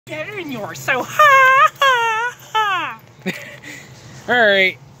And you're so ha.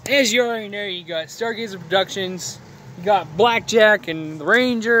 Alright, as you already know, you got Stargazer Productions, you got Blackjack and the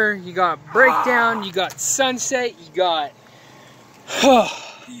Ranger, you got Breakdown, you got Sunset, you got...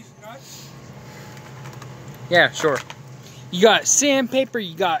 Yeah, sure. You got Sandpaper,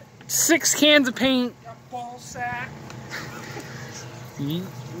 you got 6 cans of paint. You got ball sack. You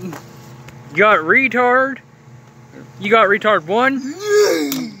got Retard. You got Retard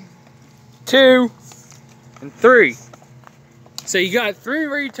 1, 2, and 3. So you got 3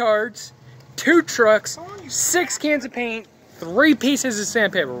 retards, 2 trucks, 6 cans of paint, 3 pieces of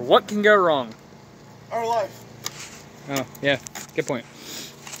sandpaper. What can go wrong? Our life. Oh, yeah. Good point.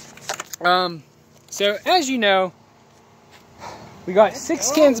 So as you know, we got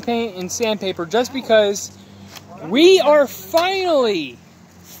 6 cans of paint and sandpaper just because we are finally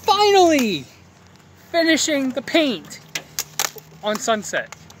finishing the paint on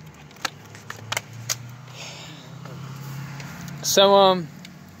Sunset. So,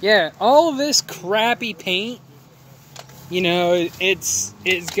 yeah, all of this crappy paint, you know, it's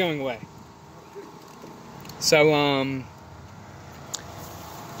going away. So,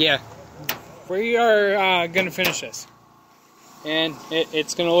 yeah, we are gonna finish this, and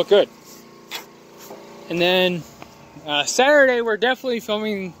it's gonna look good. And then Saturday, we're definitely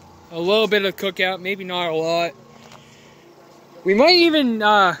filming a little bit of cookout, maybe not a lot. We might even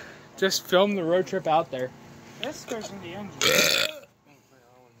just film the road trip out there. This goes in the engine.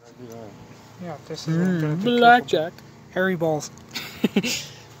 Yeah, this is Blackjack. hairy balls.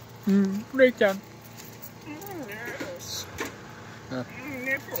 Breakdown. Yes. Huh.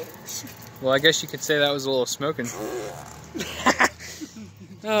 Nipples. Well, I guess you could say that was a little smoking.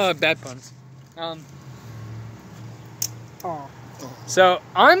 Oh, bad puns. Oh. So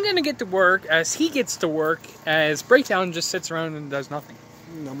I'm gonna get to work as he gets to work as Breakdown just sits around and does nothing.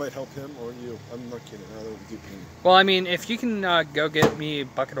 I might help him or you. I'm not kidding. I don't do paint. Well, I mean, if you can go get me a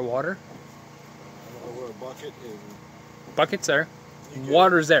bucket of water. I don't know where a bucket is. Bucket's there.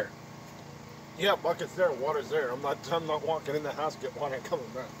 Water's there. Yeah, bucket's there. Water's there. I'm not walking in the house to get water and coming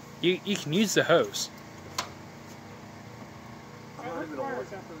back. You can use the hose.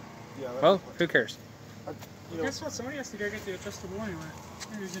 Yeah. Well, who cares? You know, Guess what? Somebody has to go get the adjustable anyway.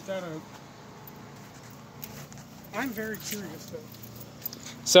 Maybe get that out. I'm very curious though.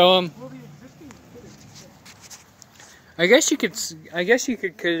 So Will the existing I guess you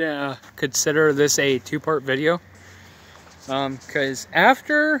could consider this a 2-part video. Because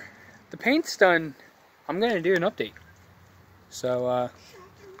after the paint's done, I'm gonna do an update. So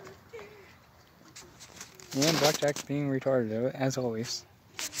and Blackjack's being retarded as always.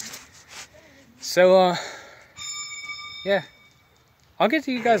 So yeah, I'll get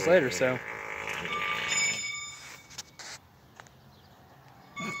to you guys later. So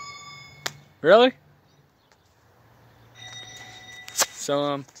really.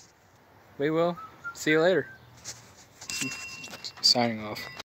 So we will see you later. Signing off.